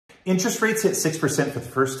Interest rates hit 6% for the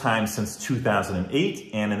first time since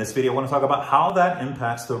 2008, and in this video I want to talk about how that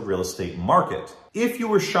impacts the real estate market. If you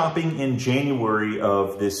were shopping in January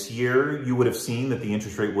of this year, you would have seen that the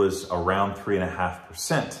interest rate was around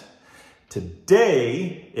 3.5%.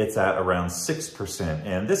 Today, it's at around 6%,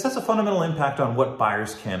 and this has a fundamental impact on what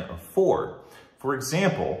buyers can afford. For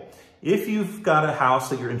example, if you've got a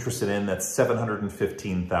house that you're interested in that's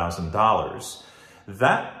 $715,000,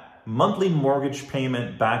 that monthly mortgage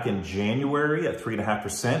payment back in January at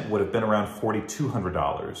 3.5% would have been around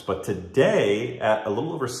 $4,200. But today, at a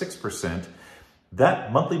little over 6%,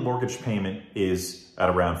 that monthly mortgage payment is at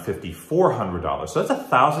around $5,400. So that's a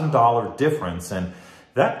 $1,000 difference, and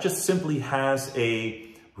that just simply has a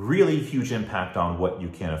really huge impact on what you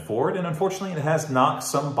can afford. And unfortunately, it has knocked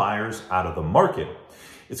some buyers out of the market.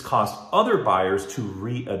 It's caused other buyers to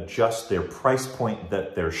readjust their price point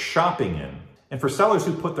that they're shopping in. And for sellers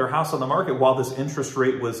who put their house on the market while this interest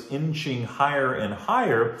rate was inching higher and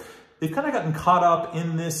higher, they've kind of gotten caught up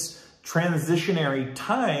in this transitionary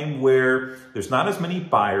time where there's not as many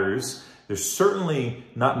buyers, there's certainly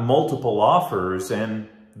not multiple offers, and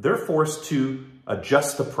they're forced to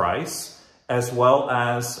adjust the price as well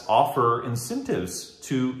as offer incentives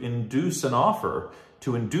to induce an offer,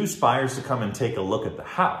 to induce buyers to come and take a look at the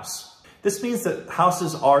house. This means that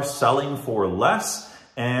houses are selling for less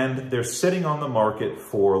and they're sitting on the market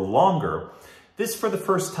for longer. This, for the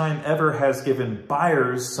first time ever, has given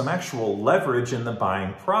buyers some actual leverage in the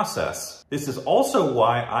buying process. This is also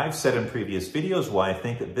why I've said in previous videos why I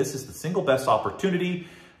think that this is the single best opportunity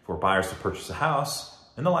for buyers to purchase a house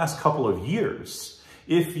in the last couple of years.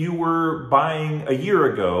 If you were buying a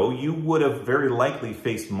year ago, you would have very likely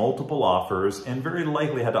faced multiple offers and very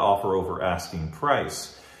likely had to offer over asking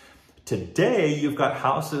price. Today, you've got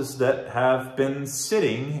houses that have been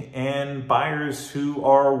sitting and buyers who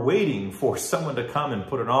are waiting for someone to come and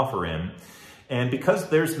put an offer in. And because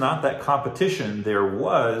there's not that competition there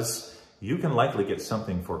was, you can likely get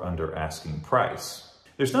something for under asking price.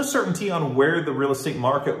 There's no certainty on where the real estate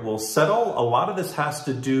market will settle. A lot of this has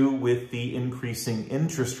to do with the increasing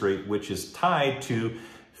interest rate, which is tied to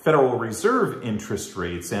Federal Reserve interest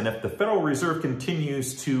rates. And if the Federal Reserve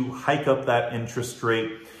continues to hike up that interest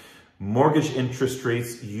rate, mortgage interest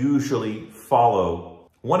rates usually follow.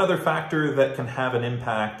 One other factor that can have an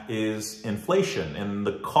impact is inflation and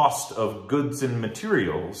the cost of goods and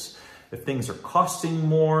materials. If things are costing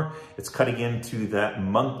more, it's cutting into that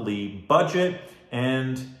monthly budget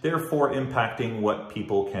and therefore impacting what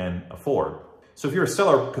people can afford. So if you're a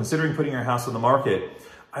seller considering putting your house on the market,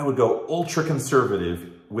 I would go ultra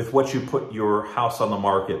conservative with what you put your house on the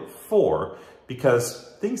market for,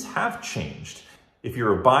 because things have changed. If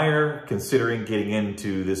you're a buyer considering getting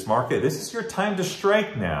into this market, this is your time to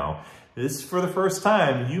strike now. This, for the first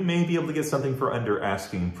time, you may be able to get something for under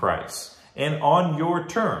asking price and on your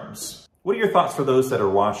terms. What are your thoughts for those that are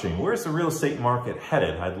watching? Where's the real estate market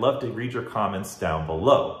headed? I'd love to read your comments down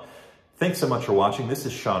below. Thanks so much for watching. This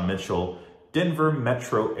is Sean Mitchell, Denver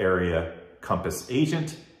metro area Compass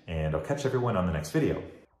agent, and I'll catch everyone on the next video.